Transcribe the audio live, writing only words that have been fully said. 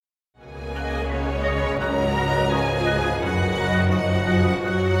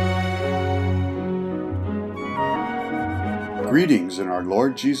Greetings in our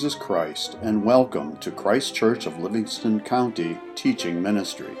Lord Jesus Christ, and welcome to Christ Church of Livingston County Teaching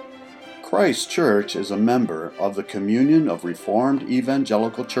Ministry. Christ Church is a member of the Communion of Reformed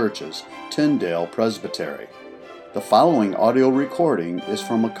Evangelical Churches, Tyndale Presbytery. The following audio recording is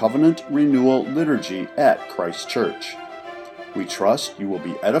from a covenant renewal liturgy at Christ Church. We trust you will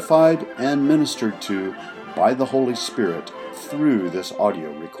be edified and ministered to by the Holy Spirit through this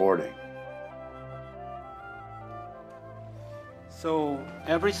audio recording. So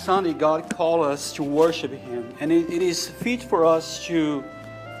every Sunday God calls us to worship Him, and it is fit for us to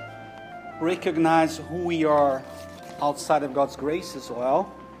recognize who we are outside of God's grace as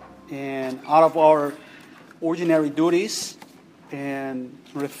well, and out of our ordinary duties, and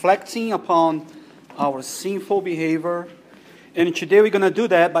reflecting upon our sinful behavior. And today we're going to do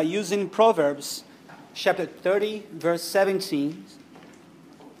that by using Proverbs chapter 30, verse 17,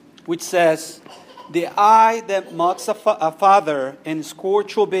 which says, "The eye that mocks a father and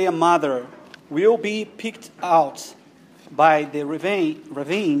scorns to obey a mother will be picked out by the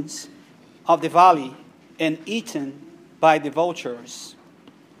ravines of the valley and eaten by the vultures."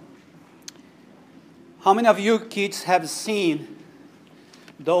 How many of you kids have seen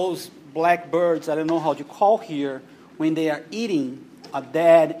those black birds, I don't know how to call here, when they are eating a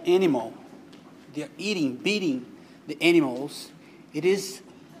dead animal? They are beating the animals. It is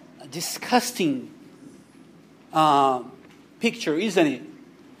a disgusting picture, isn't it?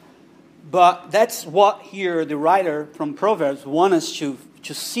 But that's what here the writer from Proverbs wants us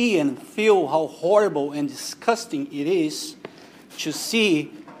to see and feel how horrible and disgusting it is to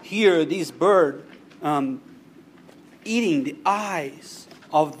see here this bird eating the eyes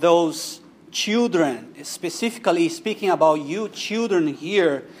of those children, specifically speaking about you children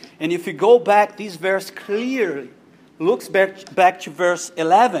here. And if you go back, this verse clearly looks back to verse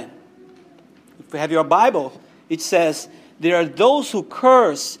 11. If you have your Bible, it says, "There are those who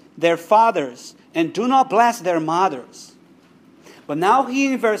curse their fathers and do not bless their mothers." But now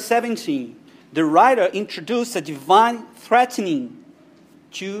here in verse 17, the writer introduced a divine threatening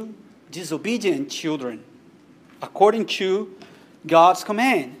to disobedient children. According to God's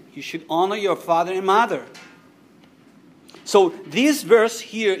command, you should honor your father and mother. So this verse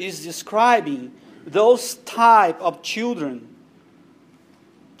here is describing those type of children.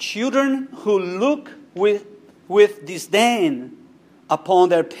 Children who look with disdain upon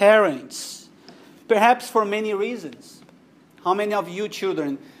their parents, perhaps for many reasons. How many of you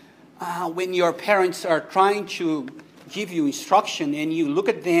children, when your parents are trying to give you instruction and you look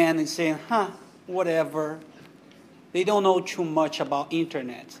at them and say, whatever, they don't know too much about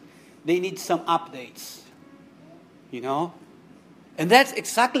internet. They need some updates, you know? And that's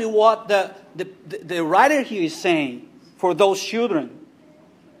exactly what the writer here is saying for those children.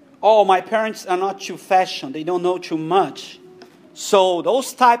 "Oh, my parents are not too fashioned. They don't know too much." So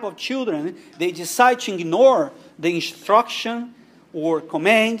those type of children, they decide to ignore the instruction or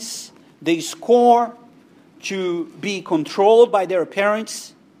commands. They scorn to be controlled by their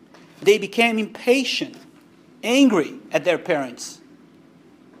parents. They became impatient, angry at their parents.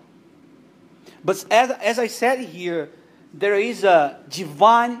 But as I said here, there is a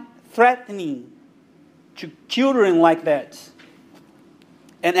divine threatening to children like that.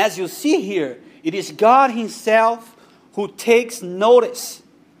 And as you see here, it is God Himself who takes notice.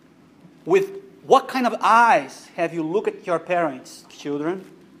 With what kind of eyes have you looked at your parents, children?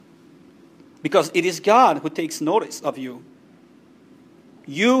 Because it is God who takes notice of you.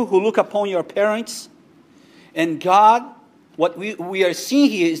 You who look upon your parents, and God, what we are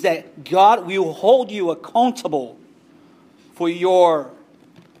seeing here is that God will hold you accountable for your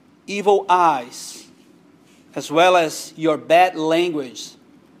evil eyes, as well as your bad language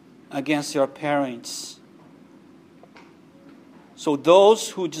against your parents. So those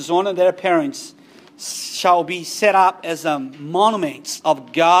who dishonor their parents shall be set up as monuments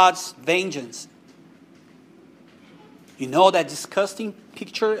of God's vengeance. You know that disgusting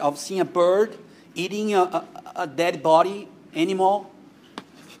picture of seeing a bird eating a dead body animal?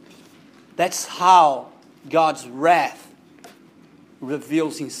 That's how God's wrath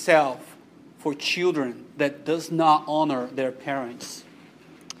reveals Himself for children that does not honor their parents.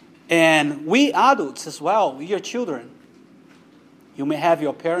 And we adults as well, we are children. You may have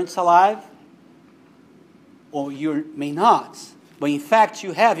your parents alive, or you may not. But in fact,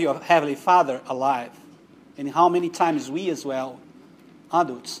 you have your Heavenly Father alive. And how many times we as well,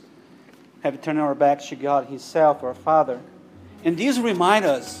 adults, have turned our backs to God Himself, our Father. And these remind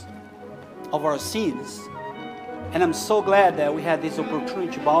us of our sins. And I'm so glad that we had this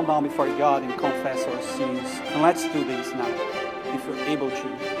opportunity to bow down before God and confess our sins. And let's do this now, if you're able to.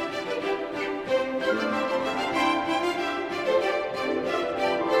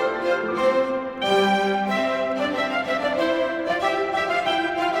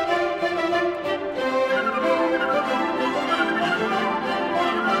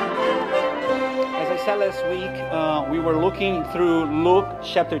 last week, we were looking through Luke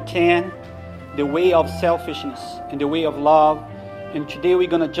chapter 10, the way of selfishness and the way of love. And today we're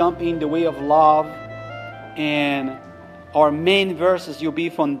going to jump in the way of love. And our main verses will be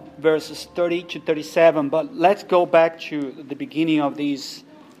from verses 30 to 37. But let's go back to the beginning of these,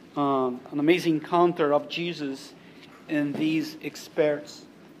 an amazing encounter of Jesus and these experts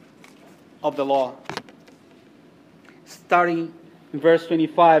of the law. Starting in verse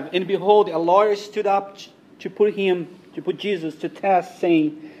 25. And behold, a lawyer stood up to put Jesus to test,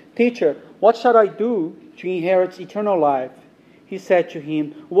 saying, Teacher, what shall I do to inherit eternal life? He said to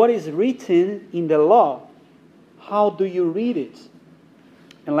him, What is written in the law? How do you read it?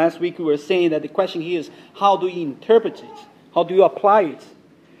 And last week we were saying that the question here is, how do you interpret it? How do you apply it?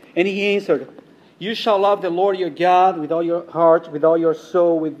 And he answered, You shall love the Lord your God with all your heart, with all your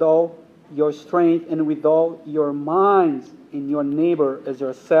soul, with all your strength, and with all your mind, and your neighbor as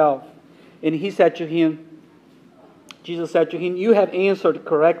yourself. And he said to him, Jesus said to him, You have answered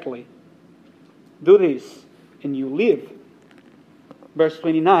correctly. Do this, and you live. Verse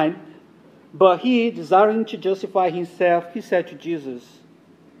 29, But he, desiring to justify himself, he said to Jesus,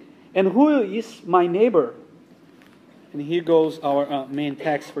 And who is my neighbor? And here goes our main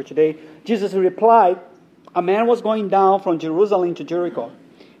text for today. Jesus replied, A man was going down from Jerusalem to Jericho,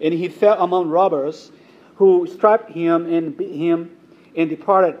 and he fell among robbers, who stripped him and beat him and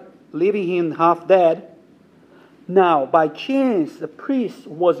departed, leaving him half dead. Now, by chance, the priest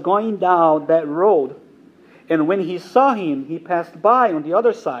was going down that road, and when he saw him, he passed by on the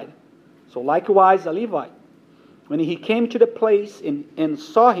other side. So likewise a Levite. When he came to the place and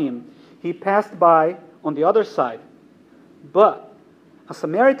saw him, he passed by on the other side. But a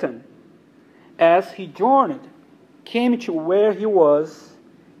Samaritan, as he journeyed, came to where he was,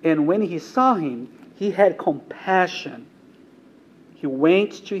 and when he saw him, he had compassion. He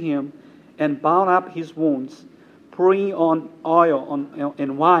went to him and bound up his wounds, pouring on oil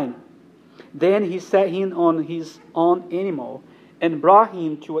and wine. Then he set him on his own animal and brought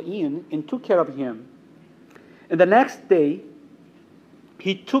him to an inn and took care of him. And the next day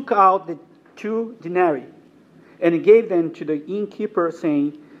he took out the 2 denarii and gave them to the innkeeper,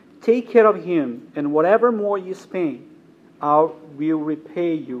 saying, Take care of him, and whatever more you spend, I will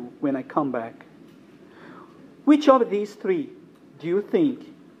repay you when I come back. Which of these 3 do you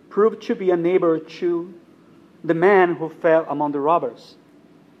think proved to be a neighbor to the man who fell among the robbers?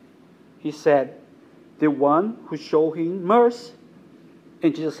 He said, The one who showed him mercy.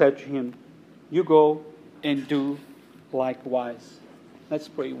 And Jesus said to him, You go and do likewise. Let's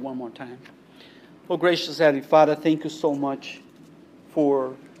pray one more time. Oh, gracious Heavenly Father, thank you so much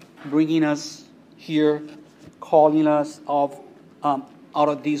for bringing us here, calling us out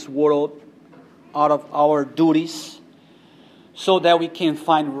of this world, out of our duties, so that we can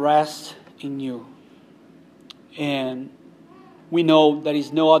find rest in you. And we know there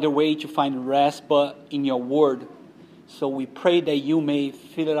is no other way to find rest but in your word. So we pray that you may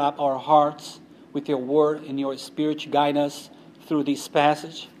fill up our hearts with your word and your spirit to guide us through this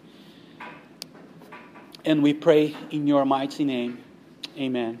passage. And we pray in your mighty name.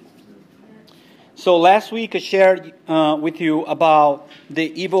 Amen. So last week I shared with you about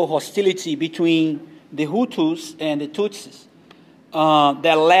the evil hostility between the Hutus and the Tutsis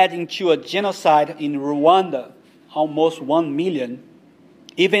that led into a genocide in Rwanda, almost 1 million,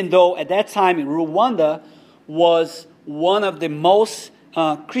 even though at that time Rwanda was one of the most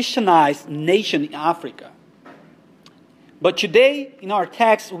Christianized nations in Africa. But today in our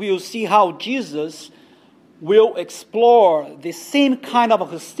text we will see how Jesus will explore the same kind of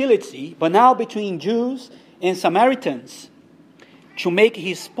hostility, but now between Jews and Samaritans, to make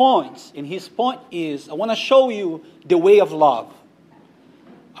his points. And his point is, I want to show you the way of love.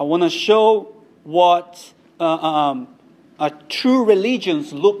 I want to show what a true religion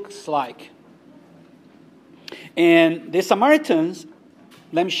looks like. And the Samaritans,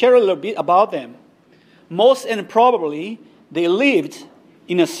 let me share a little bit about them. Most and probably, they lived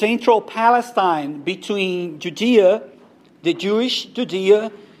in a central Palestine between Judea, the Jewish Judea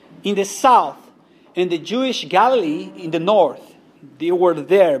in the south, and the Jewish Galilee in the north. They were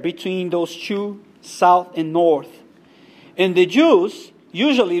there between those two, south and north. And the Jews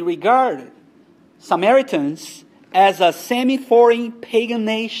usually regarded Samaritans as a semi-foreign pagan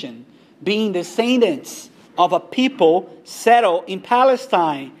nation, being descendants of a people settled in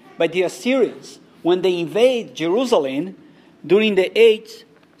Palestine by the Assyrians when they invaded Jerusalem during the 8th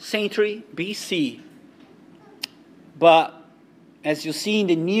century BC. But as you see in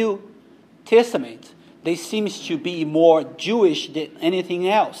the New Testament, they seem to be more Jewish than anything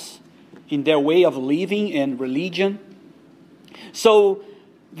else in their way of living and religion. So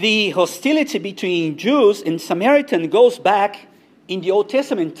the hostility between Jews and Samaritans goes back in the Old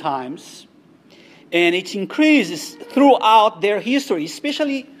Testament times, and it increases throughout their history,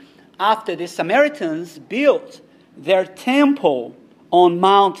 especially after the Samaritans built their temple on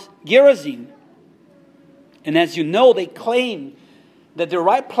Mount Gerizim. And as you know, they claim that the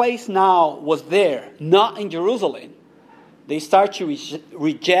right place now was there, not in Jerusalem. They start to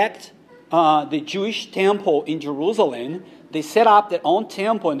reject the Jewish temple in Jerusalem. They set up their own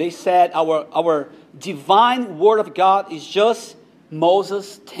temple, and they said our divine word of God is just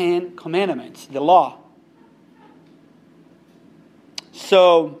Moses' 10 commandments, the law.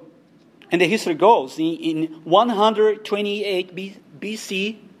 So, and the history goes, in 128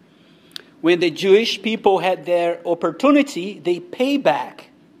 BC, when the Jewish people had their opportunity, they paid back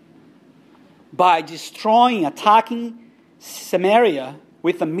by attacking Samaria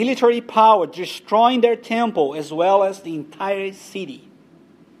with a military power, destroying their temple as well as the entire city.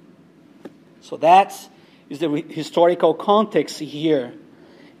 So that is the historical context here.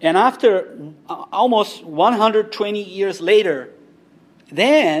 And after almost 120 years later,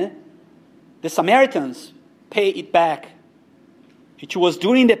 then the Samaritans paid it back. It was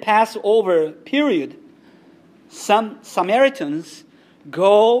during the Passover period. Some Samaritans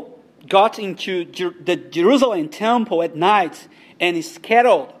got into the Jerusalem temple at night and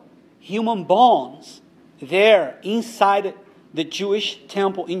scattered human bones there inside the Jewish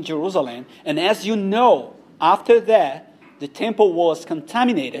temple in Jerusalem. And as you know, after that, the temple was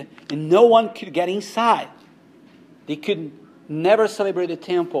contaminated and no one could get inside. They could never celebrate the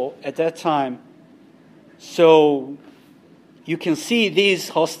temple at that time. So you can see this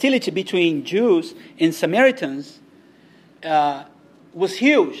hostility between Jews and Samaritans was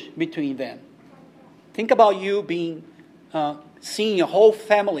huge between them. Think about you seeing your whole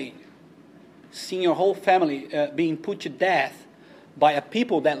family being put to death by a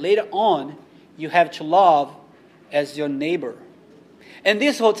people that later on you have to love as your neighbor. And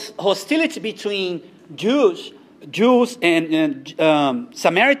this hostility between Jews and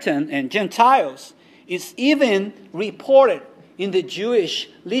Samaritan and Gentiles is even reported in the Jewish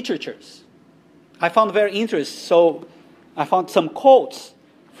literatures. I found very interesting. So I found some quotes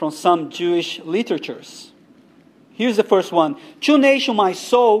from some Jewish literatures. Here's the first one. Two nations my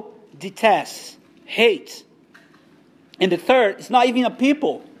soul detests, hates. And the third is not even a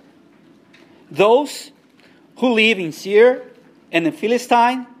people. Those who live in Seir and in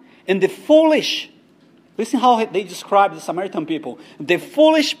Philistine, and the foolish, listen how they describe the Samaritan people. The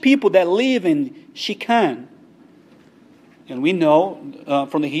foolish people that live in Shechem. And we know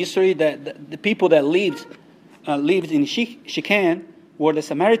from the history that the people that lived in Shechem were the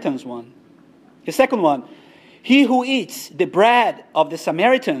Samaritans one. The second one, he who eats the bread of the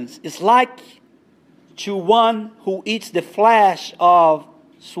Samaritans is like to one who eats the flesh of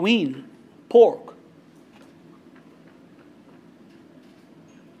swine, pork.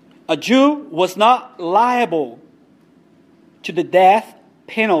 A Jew was not liable to the death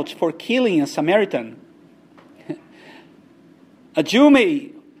penalty for killing a Samaritan. A Jew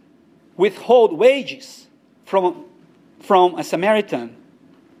may withhold wages from a Samaritan.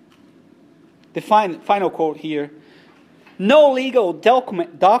 The final quote here. No legal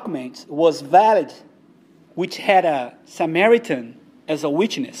document was valid which had a Samaritan as a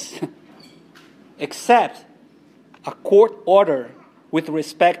witness, except a court order with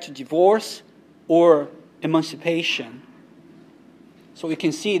respect to divorce or emancipation. So we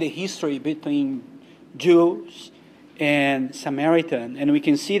can see the history between Jews and Samaritan, and we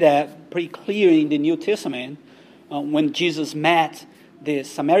can see that pretty clearly in the New Testament when Jesus met the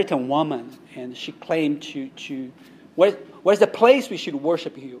Samaritan woman, and she claimed to where's the place we should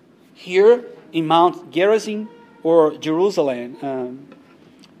worship you? Here in Mount Gerizim or Jerusalem?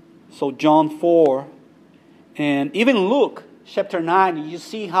 So John 4, and even Luke chapter 9, you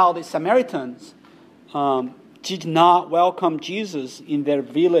see how the Samaritans did not welcome Jesus in their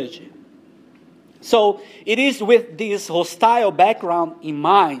village. So it is with this hostile background in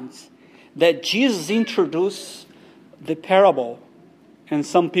mind that Jesus introduced the parable. And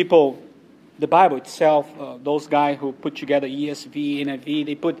some people, the Bible itself, those guys who put together ESV, NIV,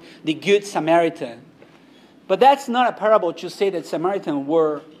 they put the Good Samaritan. But that's not a parable to say that Samaritans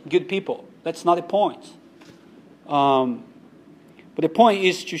were good people. That's not the point. But the point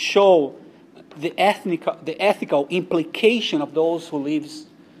is to show the ethical implication of those who live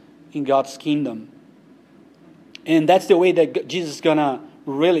in God's kingdom. And that's the way that Jesus is going to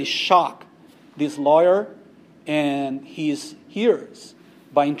really shock this lawyer and his hearers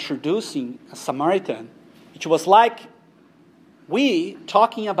by introducing a Samaritan. It was like we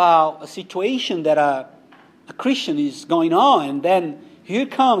talking about a situation that a Christian is going on, and then Here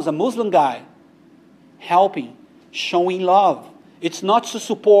comes a Muslim guy helping, showing love. It's not to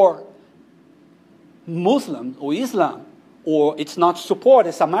support Muslims or Islam, or it's not to support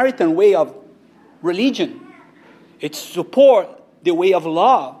the Samaritan way of religion. It's to support the way of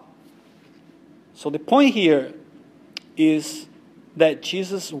love. So the point here is that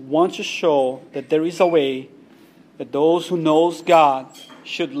Jesus wants to show that there is a way that those who knows God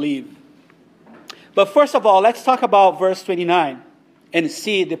should live. But first of all, let's talk about verse 29 and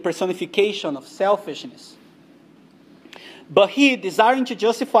see the personification of selfishness. But he, desiring to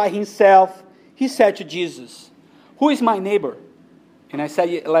justify himself, he said to Jesus, "Who is my neighbor?" And I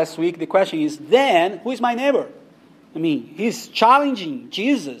said last week, the question is, then, who is my neighbor? I mean, he's challenging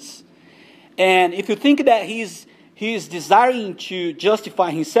Jesus. And if you think that he's desiring to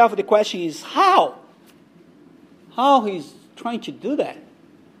justify himself, the question is, how? How he's trying to do that?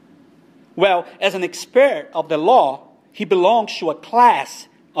 Well, as an expert of the law, he belongs to a class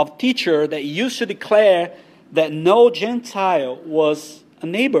of teachers that used to declare that no Gentile was a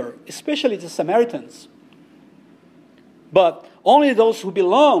neighbor, especially the Samaritans. But only those who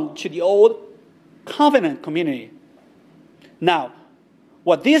belong to the old covenant community. Now,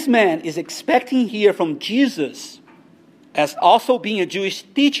 what this man is expecting here from Jesus, as also being a Jewish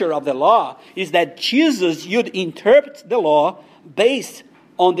teacher of the law, is that Jesus would interpret the law based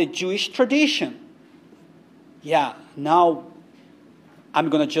on the Jewish tradition. Yeah, now I'm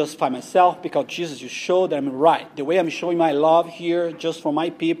going to justify myself because Jesus, you show that I'm right. The way I'm showing my love here just for my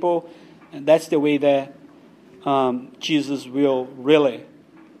people, and that's the way that Jesus will really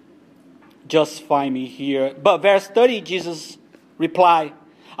justify me here. But verse 30, Jesus replied,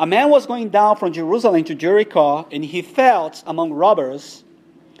 "A man was going down from Jerusalem to Jericho, and he fell among robbers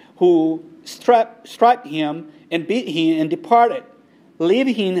who struck him and beat him and departed,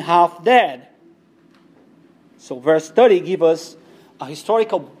 leaving him half dead." So verse 30 gives us a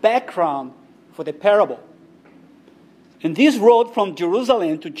historical background for the parable. And this road from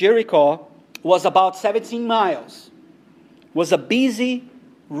Jerusalem to Jericho was about 17 miles. It was a busy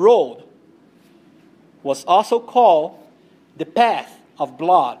road. Was also called the path of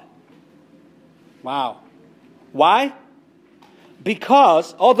blood. Wow. Why?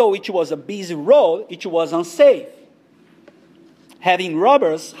 Because although it was a busy road, it was unsafe. Having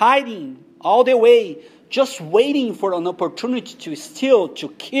robbers hiding all the way, just waiting for an opportunity to steal, to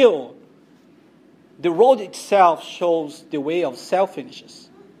kill. The road itself shows the way of selfishness.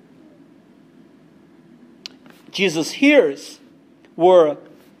 Jesus' hearers were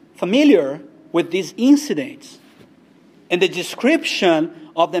familiar with these incidents. And the description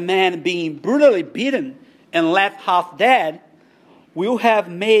of the man being brutally beaten and left half dead will have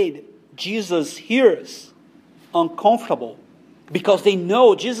made Jesus' hearers uncomfortable, because they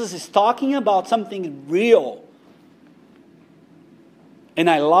know Jesus is talking about something real. And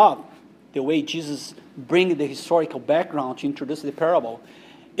I love the way Jesus brings the historical background to introduce the parable.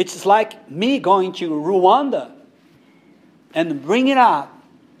 It's like me going to Rwanda and bringing up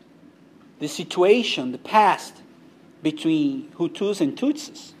the situation, the past, between Hutus and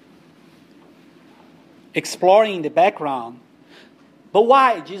Tutsis. Exploring the background. But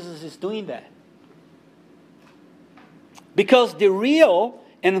why Jesus is doing that? Because the real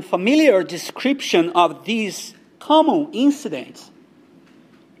and familiar description of these common incidents,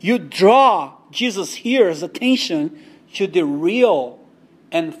 you draw Jesus' hearers' attention to the real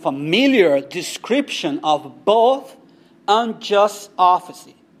and familiar description of both unjust office,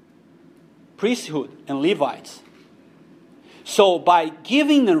 priesthood and Levites. So by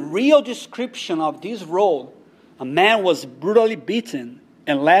giving a real description of this road, a man was brutally beaten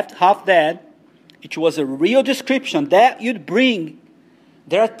and left half dead. It was a real description that would bring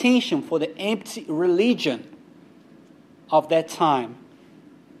their attention for the empty religion of that time.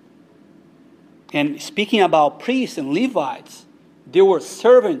 And speaking about priests and Levites, they were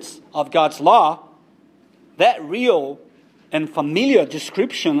servants of God's law. That real and familiar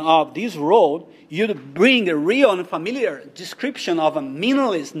description of this road, you'd bring a real and familiar description of a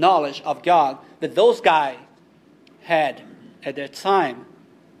meaningless knowledge of God that those guys had at that time.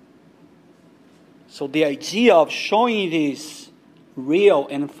 So the idea of showing this real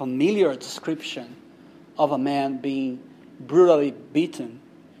and familiar description of a man being brutally beaten,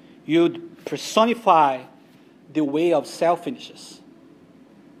 you'd personify the way of selfishness.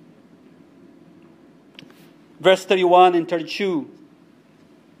 Verse 31 and 32.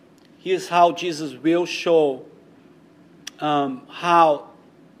 Here's how Jesus will show how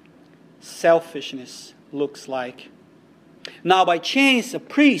selfishness looks like. Now by chance, a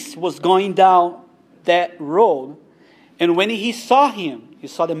priest was going down that road, and when he saw him, he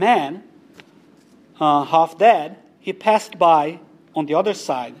saw the man half dead, he passed by on the other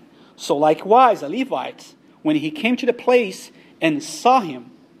side. So likewise, a Levite, when he came to the place and saw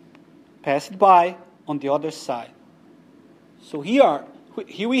him, passed by on the other side. So here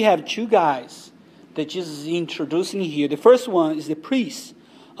we have two guys that Jesus is introducing here. The first one is the priest,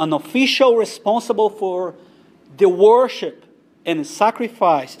 an official responsible for the worship and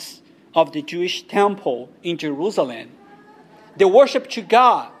sacrifices of the Jewish temple in Jerusalem. The worship to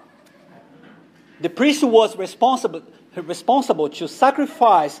God. The priest was responsible to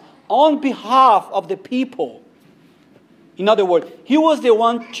sacrifice on behalf of the people. In other words, he was the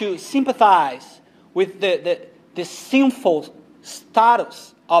one to sympathize with the sinful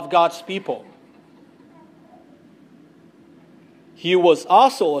status of God's people. He was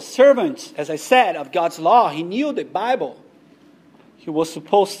also a servant, as I said, of God's law. He knew the Bible. He was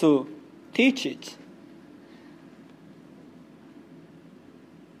supposed to teach it.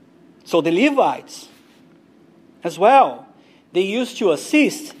 So the Levites, as well, they used to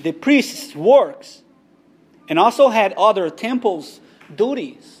assist the priest's works and also had other temple's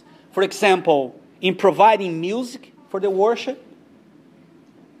duties. For example, in providing music for the worship,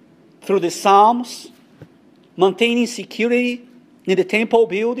 through the psalms, maintaining security in the temple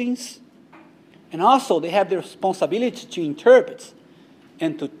buildings, and also they have the responsibility to interpret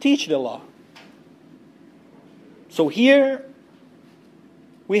and to teach the law. So here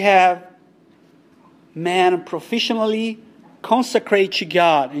we have man professionally consecrate to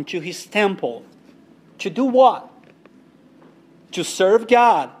God and to His temple. To do what? To serve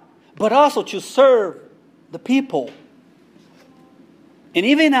God, but also to serve the people. And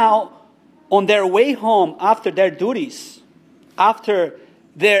even now, on their way home after their duties, after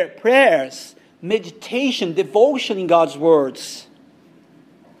their prayers, meditation, devotion in God's words,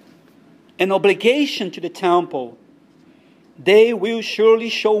 an obligation to the temple, they will surely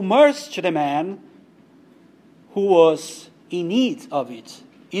show mercy to the man who was in need of it,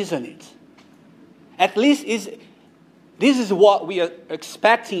 isn't it? At least this is what we are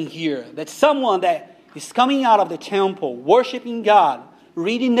expecting here, that someone that is coming out of the temple, worshiping God,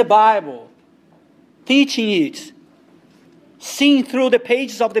 reading the Bible, teaching it, seeing through the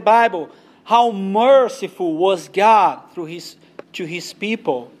pages of the Bible how merciful was God to His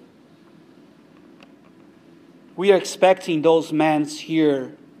people. We are expecting those men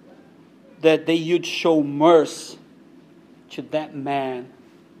here that they would show mercy to that man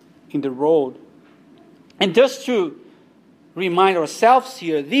in the road. And just to remind ourselves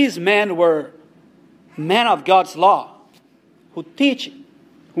here, these men were men of God's law, who teach it,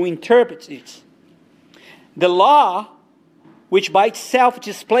 who interpret it. The law, which by itself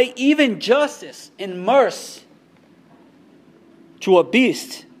displays even justice and mercy to a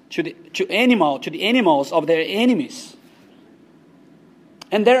beast, to the animals of their enemies.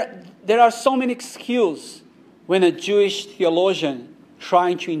 And there are so many excuses when a Jewish theologian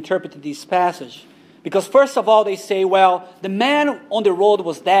trying to interpret this passage. Because first of all, they say, well, the man on the road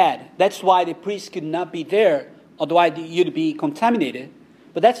was dead. That's why the priest could not be there, otherwise you'd be contaminated.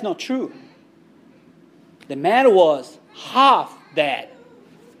 But that's not true. The man was half dead.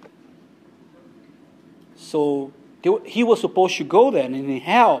 So he was supposed to go there and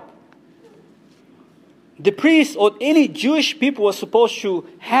help. The priest or any Jewish people was supposed to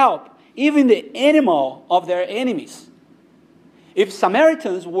help even the animal of their enemies. If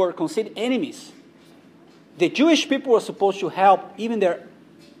Samaritans were considered enemies, the Jewish people were supposed to help even their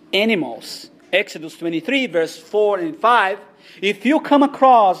animals. Exodus 23, verse 4 and 5. If you come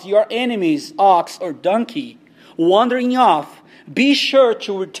across your enemy's ox or donkey wandering off, be sure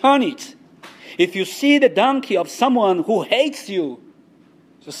to return it. If you see the donkey of someone who hates you,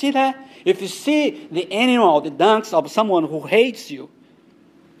 so see that? If you see the animal, the donkey of someone who hates you,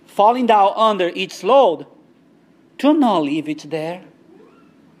 falling down under its load, do not leave it there.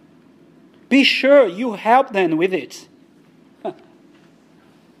 Be sure you help them with it.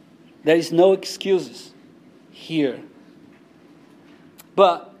 There is no excuses here.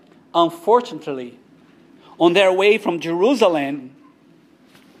 But unfortunately, on their way from Jerusalem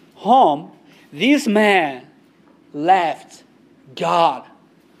home, these men left God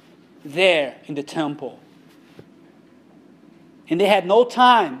there in the temple. And they had no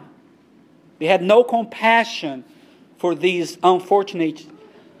time. They had no compassion for these unfortunate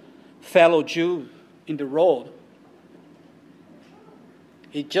fellow Jews in the road.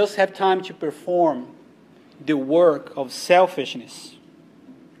 They just have time to perform the work of selfishness.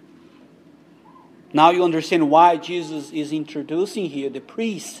 Now you understand why Jesus is introducing here the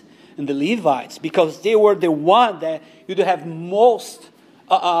priests and the Levites, because they were the one that would have most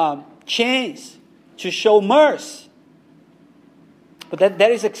chance to show mercy. But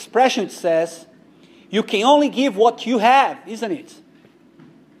that is expression that says, you can only give what you have, isn't it?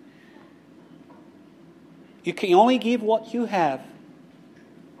 You can only give what you have.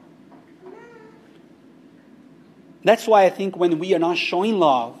 That's why I think when we are not showing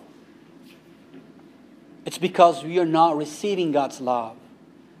love, it's because we are not receiving God's love.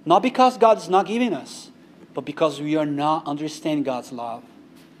 Not because God is not giving us, but because we are not understanding God's love.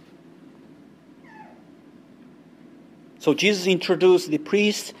 So Jesus introduced the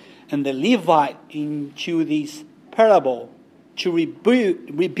priest and the Levite into this parable to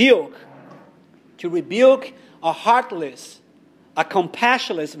rebuke a heartless, a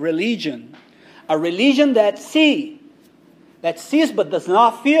compassionless religion. A religion that sees but does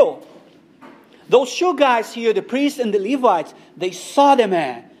not feel. Those two guys here, the priests and the Levites, they saw the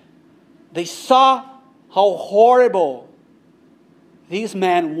man. They saw how horrible this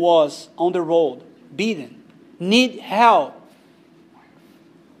man was on the road, beaten, need help.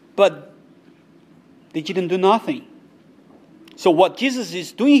 But they didn't do nothing. So what Jesus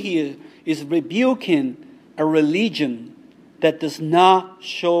is doing here is rebuking a religion that does not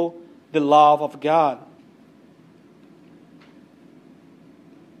show the love of God.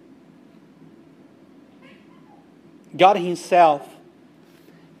 God Himself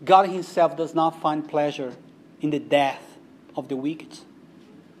does not find pleasure in the death of the wicked.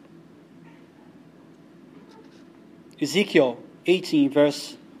 Ezekiel 18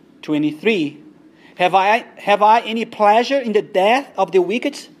 verse 23. Have I any pleasure in the death of the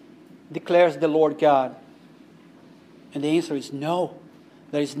wicked? Declares the Lord God. And the answer is no.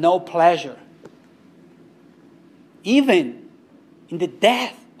 There is no pleasure. Even in the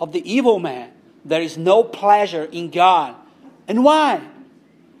death of the evil man, there is no pleasure in God. And why?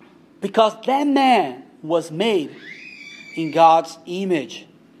 Because that man was made in God's image.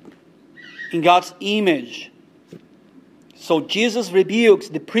 In God's image. So Jesus rebukes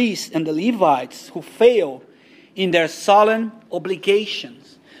the priests and the Levites who fail in their solemn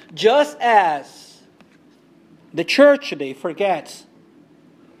obligations. Just as the church today forgets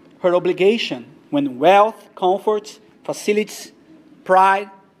her obligation when wealth, comfort, facilities, pride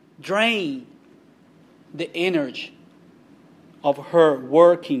drain the energy of her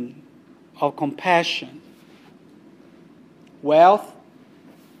working of compassion. Wealth,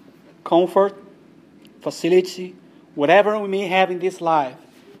 comfort, facility, whatever we may have in this life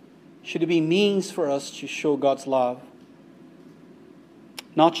should be means for us to show God's love,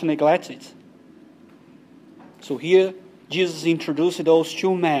 not to neglect it. So here Jesus introduced those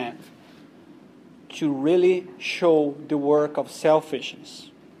two men to really show the work of selfishness.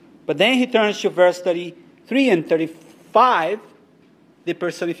 But then he turns to verse 33 and 35, the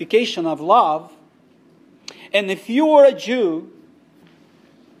personification of love. And if you were a Jew,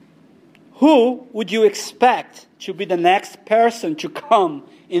 who would you expect to be the next person to come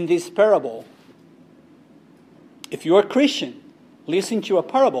in this parable? If you're a Christian, listen to a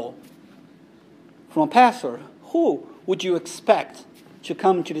parable from a pastor, who would you expect to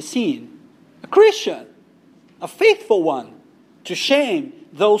come to the scene? A Christian, a faithful one, to shame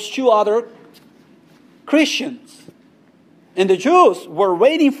those two other Christians. And the Jews were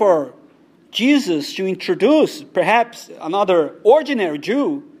waiting for Jesus to introduce perhaps another ordinary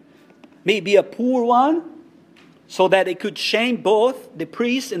Jew, maybe a poor one, so that they could shame both the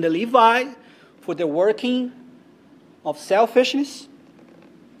priest and the Levite for their working of selfishness.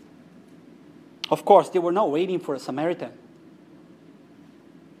 Of course, they were not waiting for a Samaritan.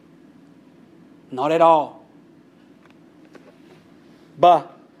 Not at all.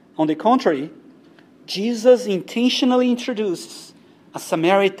 But, on the contrary, Jesus intentionally introduces a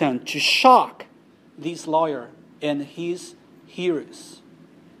Samaritan to shock this lawyer and his hearers.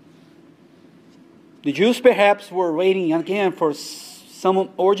 The Jews perhaps were waiting again for some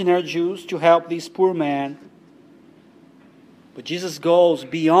ordinary Jews to help this poor man. But Jesus goes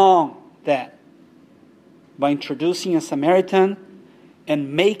beyond that by introducing a Samaritan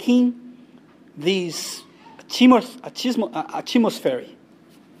and making this atmosphere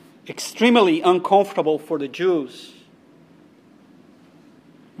extremely uncomfortable for the Jews.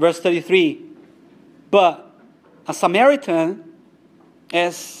 Verse 33, but a Samaritan,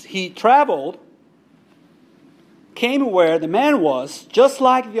 as he traveled, came where the man was, just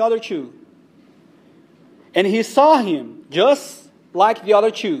like the other two. And he saw him, just like the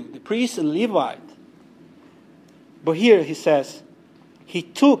other two, the priest and Levite. But here he says, he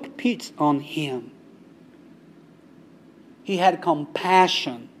took pity on him. He had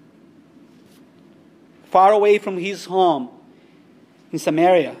compassion. Far away from his home in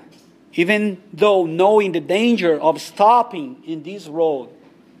Samaria, even though knowing the danger of stopping in this road,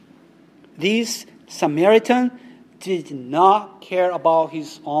 this Samaritan did not care about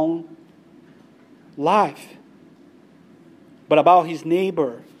his own life, but about his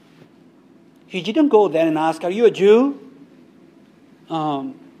neighbor. He didn't go there and ask, are you a Jew?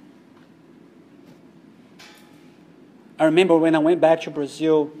 I remember when I went back to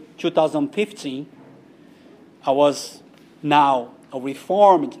Brazil 2015, I was now a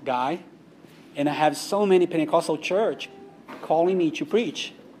Reformed guy, and I have so many Pentecostal church calling me to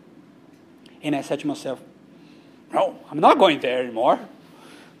preach. And I said to myself, no, I'm not going there anymore.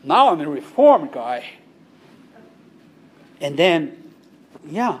 Now I'm a Reformed guy. And then,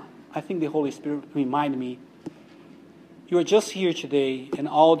 I think the Holy Spirit reminded me, you are just here today, and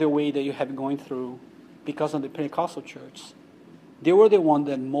all the way that you have been going through because of the Pentecostal church. They were the one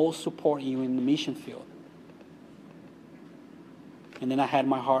that most support you in the mission field. And then I had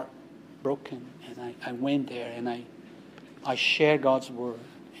my heart broken, and I went there, and I shared God's word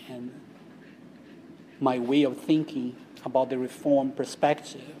and my way of thinking about the Reformed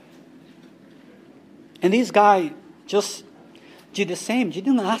perspective. And this guy just did the same. He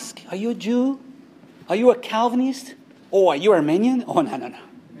didn't ask, are you a Jew? Are you a Calvinist? Oh, are you Armenian? Oh, no.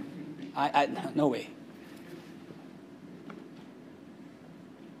 No way.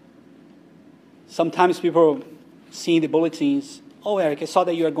 Sometimes people see in the bulletins, oh, Eric, I saw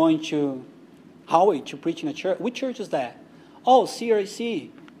that you are going to Hawaii to preach in a church. Which church is that? Oh, CRC.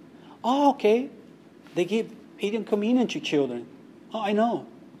 Oh, okay. They give hidden communion to children. Oh, I know.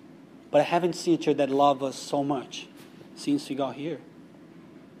 But I haven't seen a church that loves us so much since we got here.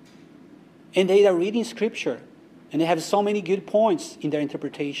 And they are reading Scripture. And they have so many good points in their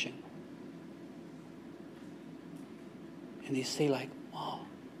interpretation. And they say like, oh,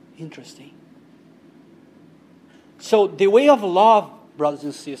 interesting. So the way of love, brothers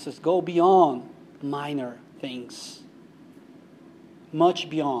and sisters, go beyond minor things. Much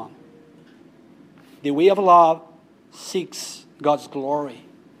beyond. The way of love seeks God's glory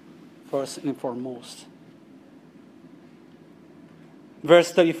first and foremost.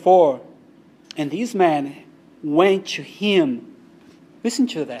 Verse 34, and this man went to him. Listen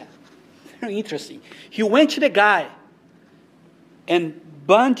to that. Very interesting. He went to the guy and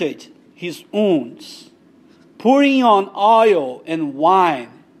bandaged his wounds, pouring on oil and wine.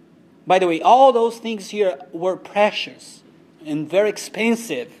 By the way, all those things here were precious and very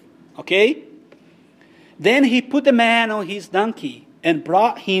expensive. Okay? Then he put the man on his donkey and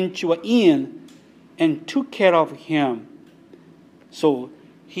brought him to an inn and took care of him. So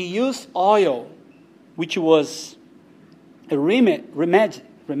he used oil, which was a remedy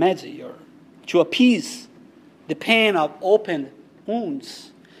to appease the pain of open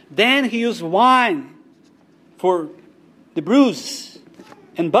wounds. Then he used wine for the bruises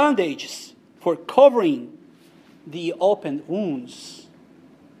and bandages for covering the open wounds.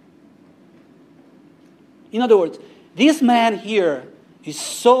 In other words, this man here is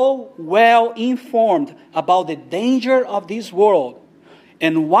so well informed about the danger of this world,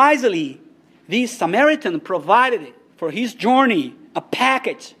 and wisely, this Samaritan provided for his journey a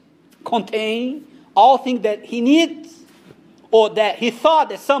package containing all things that he needs, or that he thought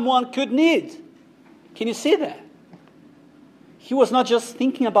that someone could need. Can you see that? He was not just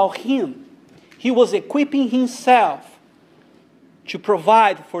thinking about him. He was equipping himself to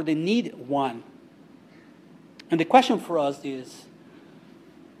provide for the needy one. And the question for us is,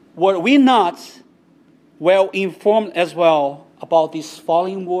 were we not well informed as well about this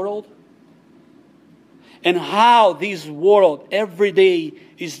fallen world? And how this world every day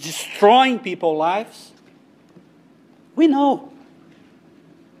is destroying people's lives? We know.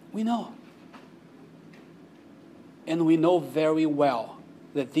 We know. And we know very well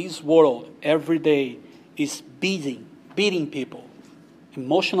that this world every day is beating people.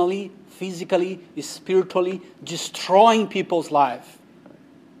 Emotionally, physically, spiritually, destroying people's life.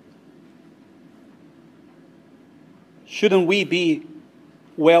 Shouldn't we be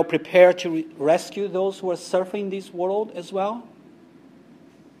well prepared to rescue those who are suffering in this world as well?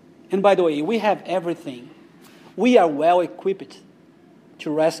 And by the way, we have everything. We are well equipped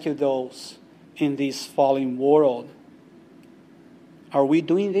to rescue those in this fallen world. Are we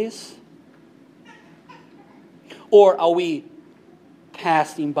doing this? Or are we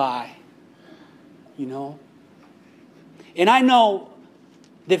passing by? You know? And I know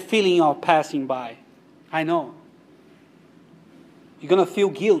the feeling of passing by. I know. You're going to feel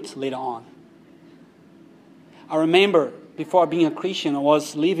guilt later on. I remember before being a Christian, I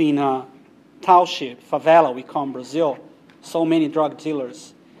was living in a township, favela, we call in Brazil. So many drug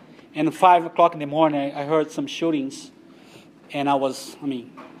dealers. And at 5 o'clock in the morning, I heard some shootings. And I was,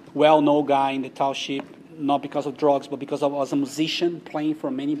 well-known guy in the township, not because of drugs, but because I was a musician playing for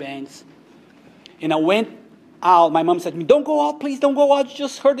many bands. And I went out. My mom said to me, don't go out, please, don't go out. You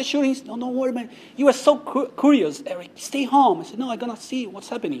just heard the shootings. No, don't worry, man. You were so curious, Eric. Stay home. I said, no, I'm going to see what's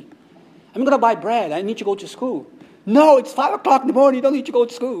happening. I'm going to buy bread. I need to go to school. No, it's 5 o'clock in the morning. You don't need to go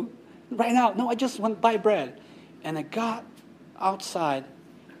to school right now. No, I just want to buy bread. And I got outside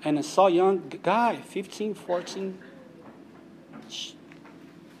and I saw a young guy, 15, 14,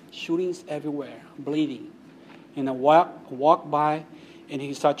 shootings everywhere, bleeding. And I walked by and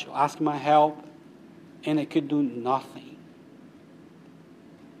he started to ask my help and I could do nothing.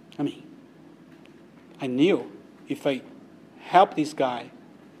 I mean, I knew if I helped this guy,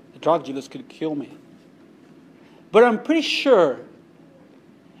 the drug dealers could kill me. But I'm pretty sure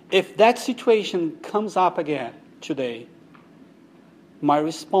if that situation comes up again today, my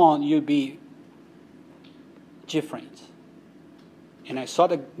response would be different. And I saw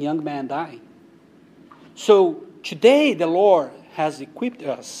the young man die. So today the Lord has equipped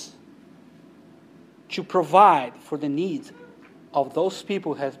us to provide for the needs of those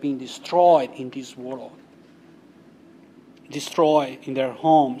people who have been destroyed in this world. Destroyed in their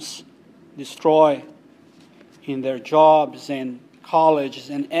homes, destroyed in their jobs and colleges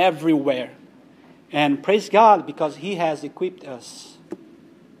and everywhere. And praise God because He has equipped us.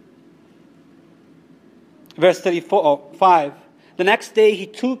 Verse 5. The next day He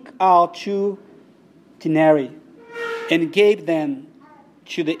took out 2 denarii and gave them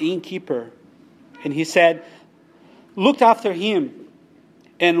to the innkeeper. And He said, look after him,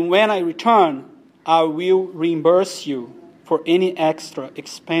 and when I return, I will reimburse you for any extra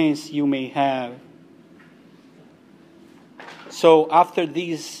expense you may have. So after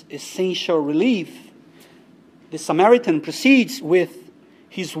this essential relief, the Samaritan proceeds with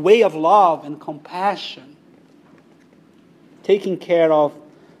his way of love and compassion, taking care of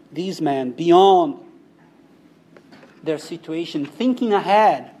these men beyond their situation, thinking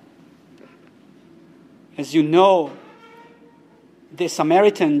ahead. As you know, the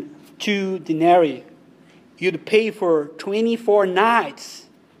Samaritan 2 denarii, you'd pay for 24 nights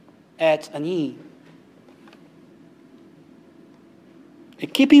at an inn.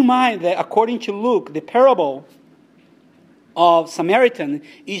 And keep in mind that according to Luke, the parable of Samaritan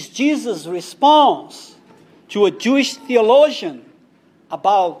is Jesus' response to a Jewish theologian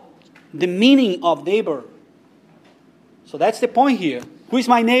about the meaning of neighbor. So that's the point here. Who is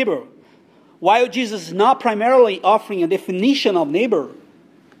my neighbor? While Jesus is not primarily offering a definition of neighbor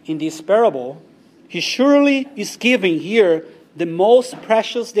in this parable, He surely is giving here the most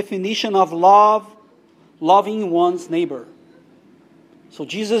precious definition of love, loving one's neighbor. So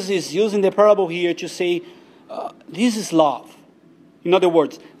Jesus is using the parable here to say, this is love. In other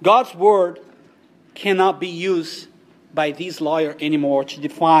words, God's word cannot be used by this lawyer anymore to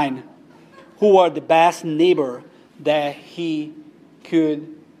define who are the best neighbor that he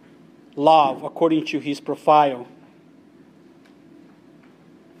could love according to his profile.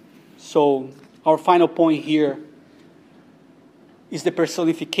 So our final point here is the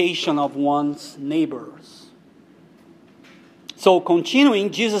personification of one's neighbors. So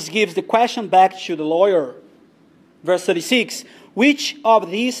continuing, Jesus gives the question back to the lawyer. Verse 36, which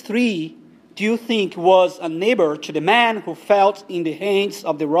of these 3 do you think was a neighbor to the man who fell in the hands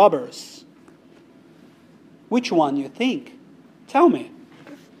of the robbers? Which one do you think? Tell me.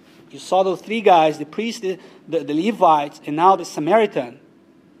 You saw those 3 guys, the priest, the Levites, and now the Samaritan.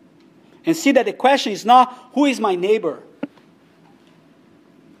 And see that the question is not, who is my neighbor?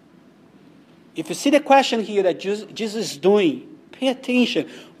 If you see the question here that Jesus is doing, pay attention.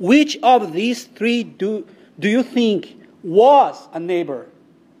 Which of these 3 do you think was a neighbor?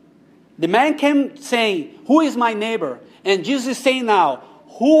 The man came saying, who is my neighbor? And Jesus is saying now,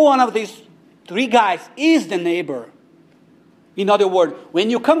 who one of these 3 guys is the neighbor? In other words, when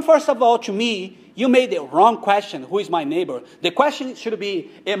you come first of all to me, you made the wrong question, who is my neighbor? The question should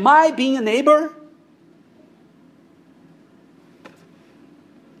be, am I being a neighbor?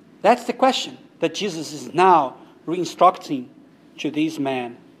 That's the question that Jesus is now re-instructing to these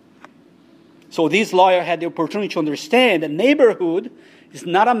men. So this lawyer had the opportunity to understand that neighborhood is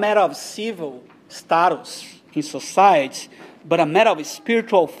not a matter of civil status in society, but a matter of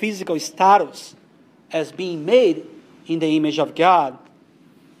spiritual, physical status as being made in the image of God.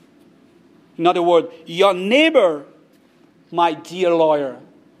 In other words, your neighbor, my dear lawyer,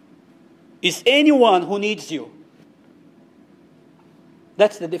 is anyone who needs you.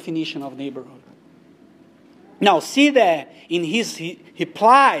 That's the definition of neighborhood. Now, see that in his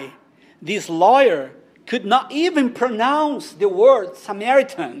reply, this lawyer could not even pronounce the word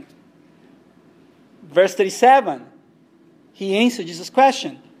Samaritan. Verse 37, he answered Jesus'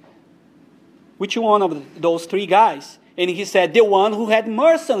 question. Which one of those 3 guys? And he said, the one who had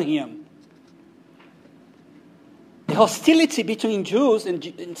mercy on him. The hostility between Jews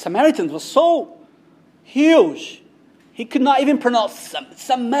and Samaritans was so huge He could not even pronounce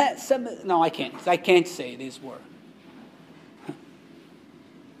some. No, I can't. I can't say this word.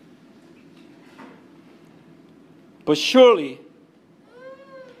 But surely,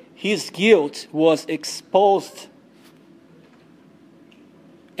 his guilt was exposed.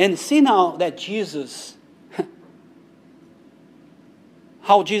 And see now that Jesus,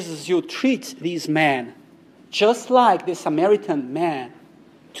 how Jesus will treat these men, just like the Samaritan man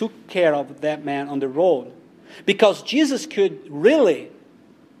took care of that man on the road. Because Jesus could really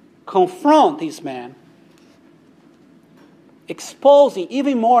confront this man, exposing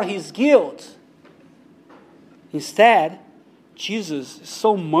even more his guilt. Instead, Jesus is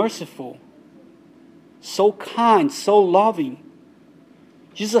so merciful, so kind, so loving.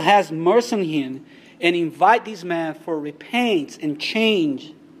 Jesus has mercy on him and invite this man for repentance and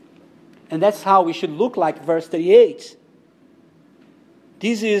change. And that's how we should look like verse 38.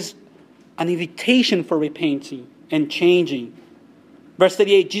 This is an invitation for repenting and changing. Verse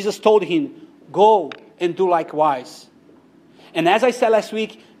 38, Jesus told him, go and do likewise. And as I said last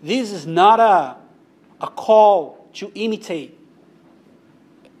week, this is not a call to imitate.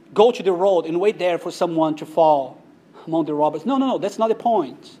 Go to the road and wait there for someone to fall among the robbers. No, that's not the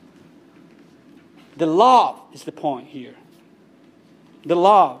point. The love is the point here. The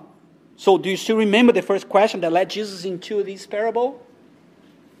love. So do you still remember the first question that led Jesus into this parable?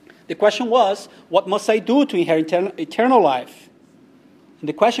 The question was, what must I do to inherit eternal life? And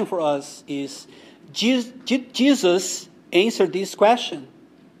the question for us is, did Jesus answer this question?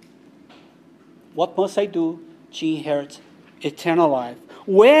 What must I do to inherit eternal life?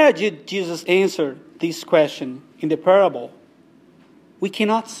 Where did Jesus answer this question in the parable? We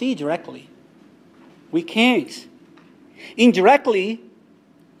cannot see directly. We can't. Indirectly,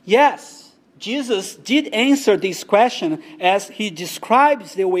 yes, Jesus did answer this question as he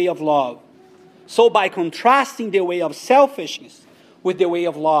describes the way of love. So by contrasting the way of selfishness with the way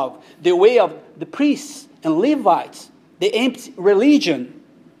of love, the way of the priests and Levites, the empty religion,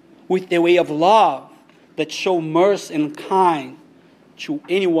 with the way of love that show mercy and kind to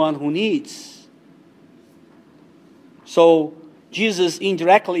anyone who needs. So Jesus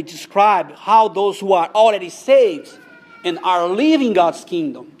indirectly described how those who are already saved and are living God's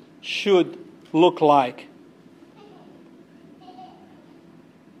kingdom should look like.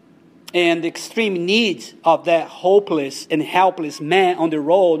 And the extreme needs of that hopeless and helpless man on the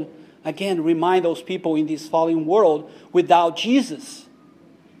road, again, remind those people in this fallen world, without Jesus,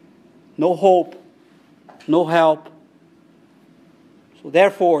 no hope, no help. So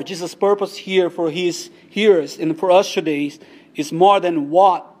therefore, Jesus' purpose here for his hearers and for us today is more than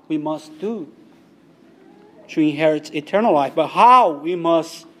what we must do to inherit eternal life, but how we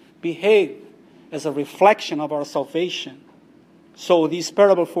must behave as a reflection of our salvation. So this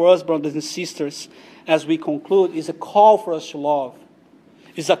parable for us, brothers and sisters, as we conclude, is a call for us to love.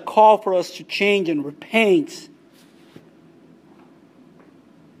 It's a call for us to change and repent.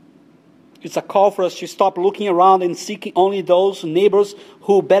 It's a call for us to stop looking around and seeking only those neighbors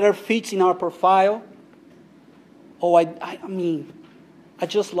who better fit in our profile. Oh, I mean, I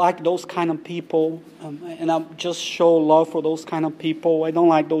just like those kind of people, and I just show love for those kind of people. I don't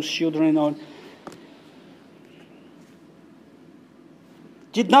like those children.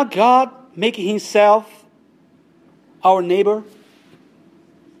 Did not God make himself our neighbor?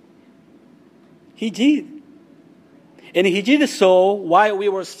 He did. And he did so while we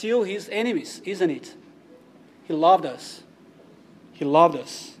were still his enemies, isn't it? He loved us. He loved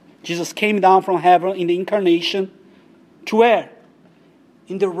us. Jesus came down from heaven in the incarnation to where?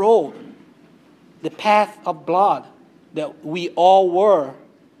 In the road, the path of blood that we all were.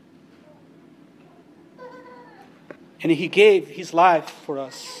 And he gave his life for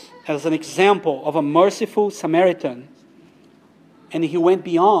us as an example of a merciful Samaritan. And he went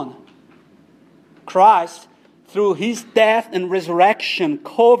beyond. Christ, through his death and resurrection,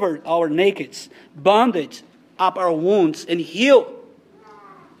 covered our nakeds, bandaged up our wounds, and healed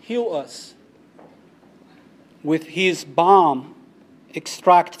us with his balm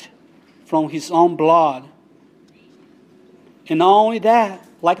extracted from his own blood. And not only that,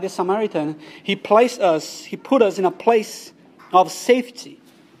 like the Samaritan, he put us in a place of safety,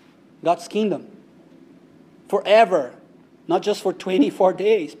 God's kingdom, forever. Not just for 24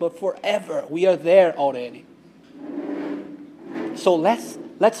 days, but forever. We are there already. So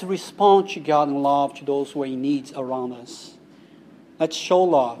let's respond to God in love to those who are in need around us. Let's show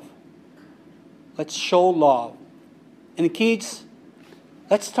love. Let's show love. And kids,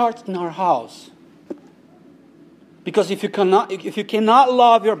 let's start in our house. Because if you cannot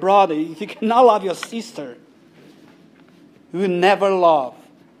love your brother, if you cannot love your sister, you will never love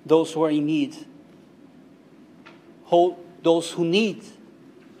those who are in need. those who need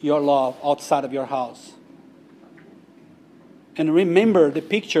your love outside of your house. And remember the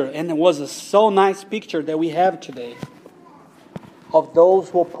picture, and it was a so nice picture that we have today of those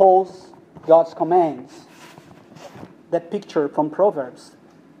who oppose God's commands. That picture from Proverbs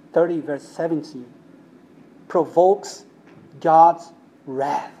 30 verse 17 provokes God's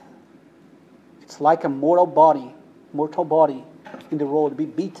wrath. It's like a mortal body in the road be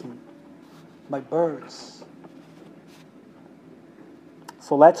beaten by birds.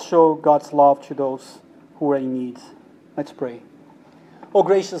 So let's show God's love to those who are in need. Let's pray. Oh,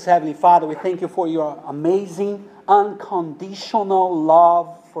 gracious Heavenly Father, we thank you for your amazing, unconditional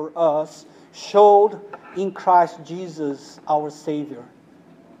love for us, showed in Christ Jesus, our Savior.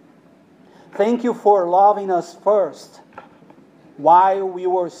 Thank you for loving us first, while we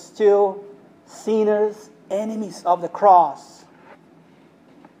were still sinners, enemies of the cross.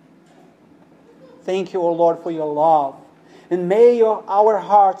 Thank you, O Lord, for your love. And may our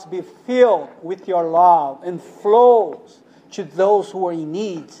hearts be filled with your love and flows to those who are in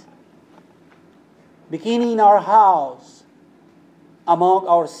need. Beginning in our house, among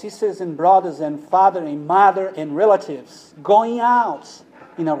our sisters and brothers and father and mother and relatives, going out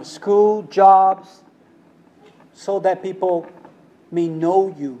in our school, jobs, so that people may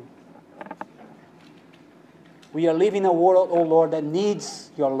know you. We are living in a world, O Lord, that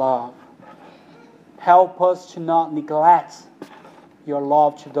needs your love. Help us to not neglect your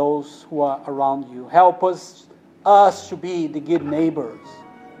love to those who are around you. Help us to be the good neighbors.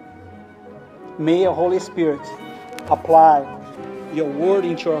 May your Holy Spirit apply your word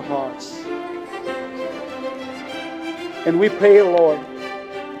into our hearts. And we pray, Lord,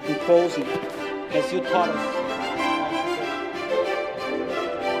 in closing, as you taught us.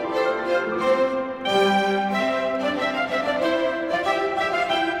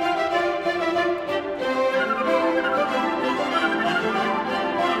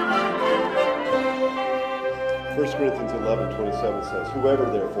 1 Corinthians 11:27 says, "Whoever,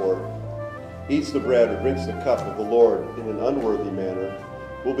 therefore, eats the bread or drinks the cup of the Lord in an unworthy manner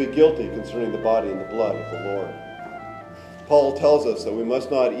will be guilty concerning the body and the blood of the Lord." Paul tells us that we must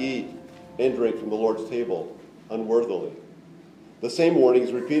not eat and drink from the Lord's table unworthily. The same warning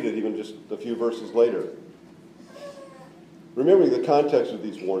is repeated even just a few verses later. Remembering the context of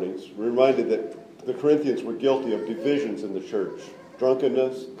these warnings, we're reminded that the Corinthians were guilty of divisions in the church: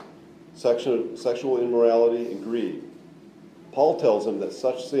 drunkenness, sexual immorality, and greed. Paul tells them that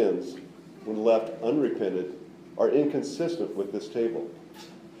such sins, when left unrepented, are inconsistent with this table.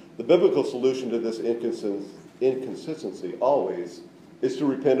 The biblical solution to this inconsistency always is to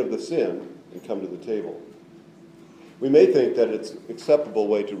repent of the sin and come to the table. We may think that it's an acceptable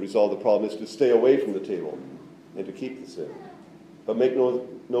way to resolve the problem is to stay away from the table and to keep the sin. But make no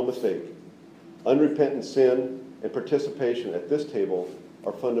mistake, unrepentant sin and participation at this table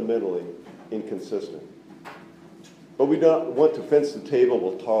are fundamentally inconsistent. But we don't want to fence the table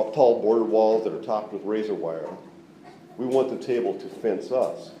with tall border walls that are topped with razor wire. We want the table to fence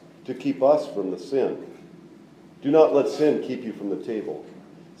us, to keep us from the sin. Do not let sin keep you from the table.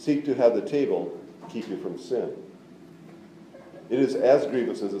 Seek to have the table keep you from sin. It is as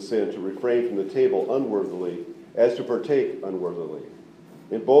grievous as a sin to refrain from the table unworthily as to partake unworthily.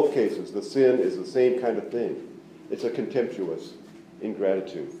 In both cases, the sin is the same kind of thing. It's a contemptuous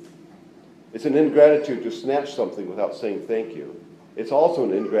ingratitude. It's an ingratitude to snatch something without saying thank you. It's also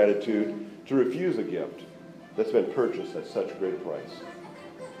an ingratitude to refuse a gift that's been purchased at such great price.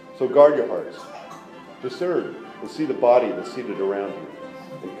 So guard your hearts. Discern and see the body that's seated around you,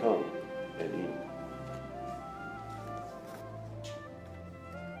 and come and eat.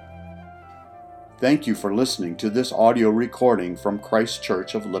 Thank you for listening to this audio recording from Christ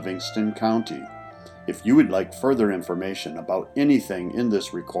Church of Livingston County. If you would like further information about anything in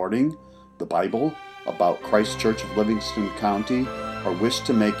this recording, the Bible, about Christ Church of Livingston County, or wish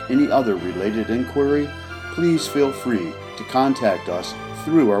to make any other related inquiry, please feel free to contact us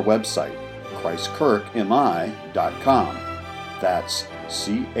through our website, christkirkmi.com. That's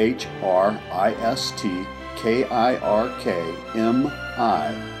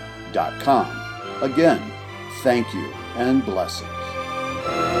CHRISTKIRKMI.com. Again, thank you and blessings.